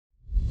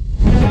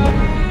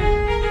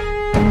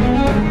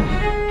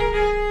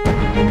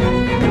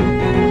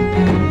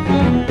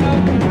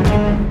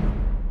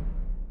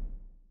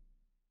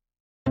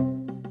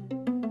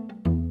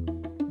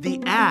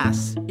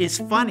is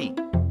funny.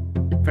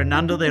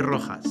 Fernando de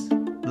Rojas,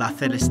 La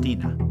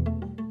Celestina.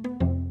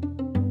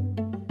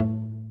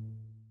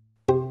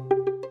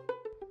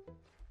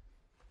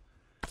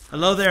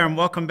 Hello there and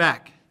welcome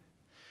back.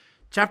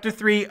 Chapter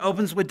 3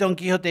 opens with Don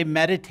Quixote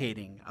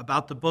meditating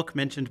about the book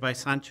mentioned by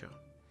Sancho.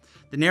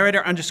 The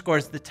narrator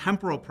underscores the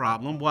temporal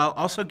problem while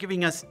also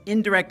giving us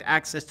indirect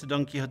access to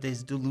Don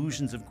Quixote's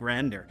delusions of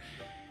grandeur.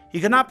 He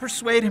could not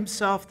persuade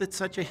himself that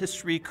such a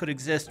history could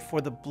exist,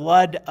 for the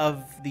blood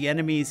of the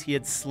enemies he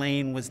had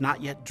slain was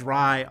not yet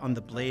dry on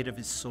the blade of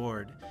his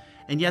sword,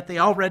 and yet they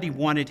already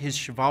wanted his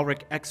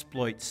chivalric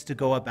exploits to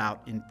go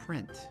about in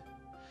print.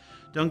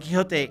 Don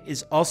Quixote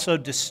is also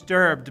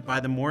disturbed by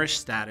the Moorish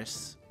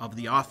status of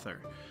the author.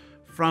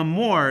 From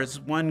Moors,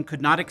 one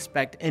could not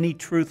expect any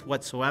truth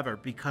whatsoever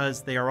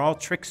because they are all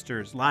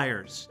tricksters,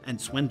 liars, and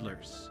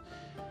swindlers.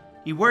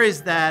 He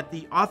worries that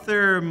the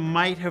author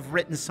might have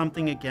written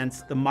something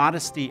against the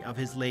modesty of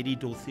his lady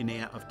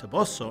Dulcinea of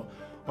Toboso,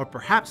 or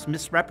perhaps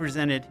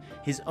misrepresented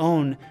his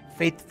own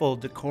faithful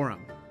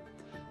decorum.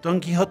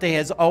 Don Quixote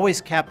has always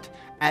kept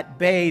at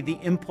bay the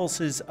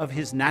impulses of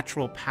his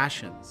natural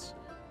passions.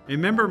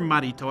 Remember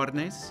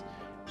Maritornes?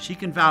 She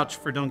can vouch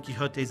for Don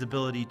Quixote's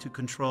ability to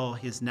control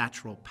his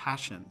natural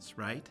passions,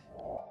 right?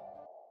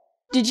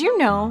 Did you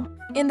know?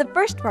 In the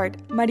first part,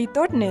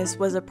 Maritornes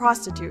was a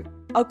prostitute.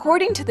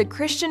 According to the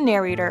Christian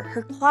narrator,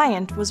 her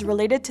client was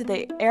related to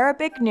the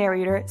Arabic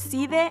narrator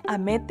Cide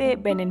Hamete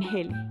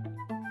Benengeli.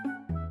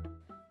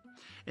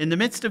 In the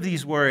midst of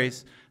these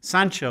worries,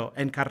 Sancho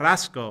and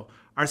Carrasco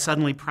are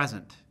suddenly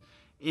present.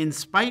 In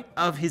spite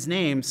of his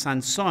name,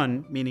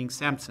 Sansón, meaning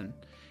Samson,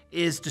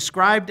 is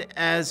described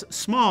as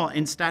small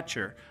in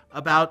stature,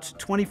 about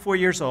 24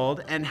 years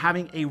old, and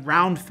having a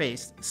round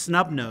face,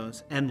 snub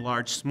nose, and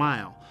large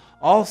smile.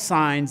 All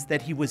signs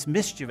that he was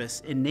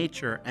mischievous in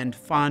nature and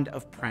fond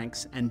of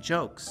pranks and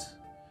jokes.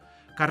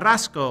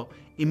 Carrasco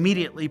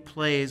immediately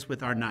plays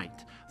with our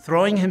knight,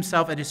 throwing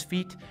himself at his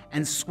feet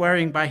and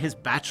swearing by his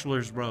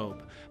bachelor's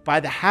robe, by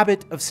the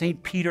habit of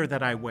St. Peter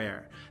that I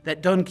wear,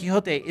 that Don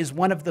Quixote is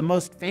one of the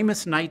most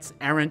famous knights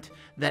errant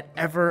that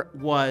ever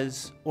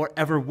was or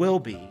ever will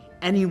be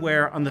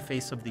anywhere on the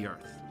face of the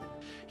earth.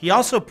 He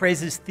also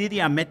praises Cide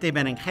Hamete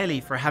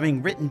Benengeli for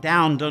having written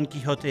down Don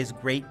Quixote's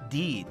great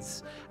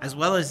deeds, as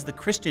well as the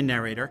Christian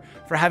narrator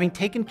for having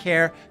taken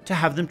care to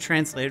have them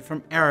translated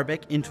from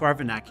Arabic into our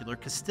vernacular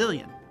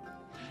Castilian.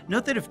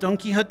 Note that if Don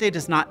Quixote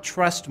does not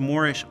trust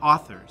Moorish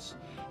authors,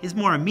 his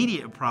more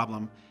immediate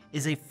problem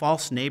is a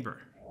false neighbor.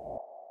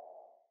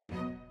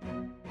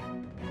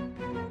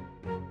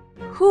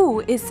 Who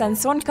is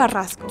Sansón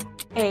Carrasco?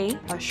 A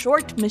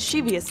short,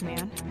 mischievous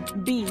man.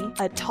 B,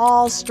 a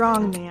tall,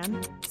 strong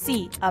man.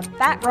 C, a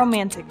fat,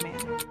 romantic man.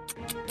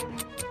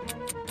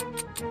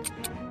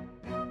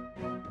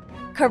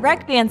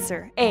 Correct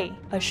answer, A,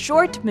 a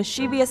short,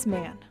 mischievous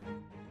man.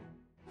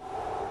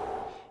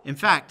 In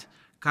fact,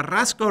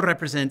 Carrasco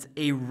represents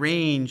a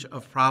range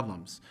of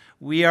problems.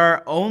 We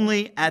are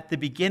only at the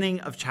beginning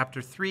of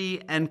chapter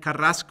 3, and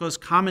Carrasco's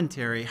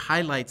commentary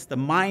highlights the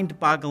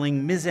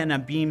mind-boggling mise en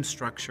abîme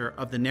structure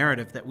of the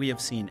narrative that we have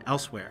seen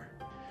elsewhere.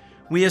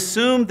 We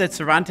assume that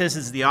Cervantes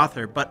is the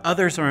author, but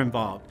others are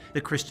involved: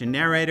 the Christian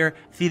narrator,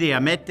 Cide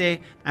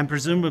Hamete, and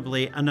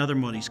presumably another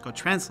Morisco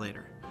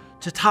translator.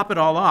 To top it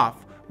all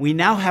off, we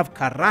now have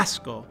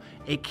Carrasco,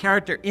 a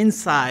character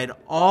inside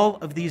all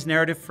of these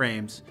narrative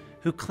frames,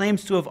 who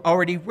claims to have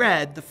already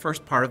read the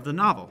first part of the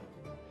novel.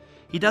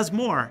 He does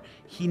more.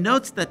 He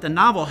notes that the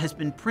novel has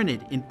been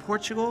printed in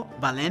Portugal,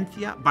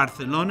 Valencia,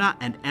 Barcelona,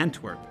 and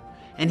Antwerp.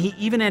 And he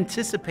even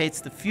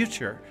anticipates the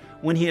future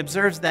when he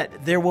observes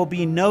that there will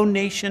be no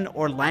nation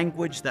or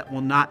language that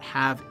will not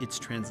have its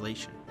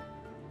translation.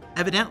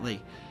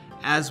 Evidently,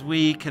 as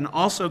we can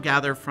also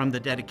gather from the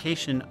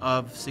dedication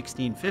of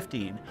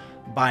 1615,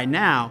 by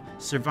now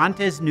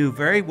Cervantes knew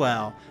very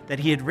well that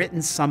he had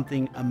written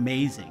something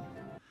amazing.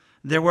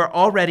 There were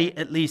already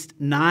at least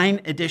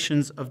 9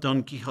 editions of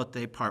Don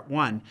Quixote Part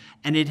 1,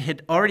 and it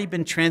had already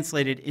been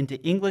translated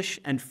into English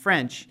and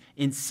French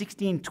in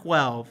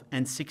 1612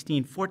 and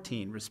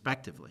 1614,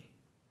 respectively.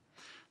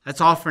 That's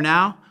all for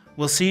now.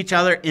 We'll see each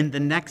other in the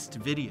next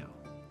video.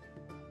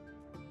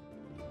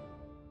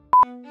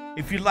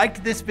 If you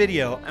liked this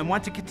video and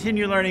want to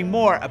continue learning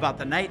more about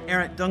the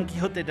knight-errant Don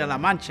Quixote de la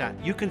Mancha,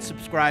 you can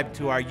subscribe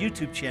to our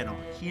YouTube channel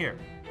here.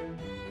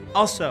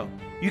 Also,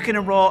 you can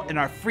enroll in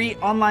our free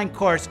online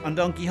course on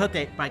Don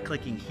Quixote by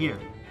clicking here.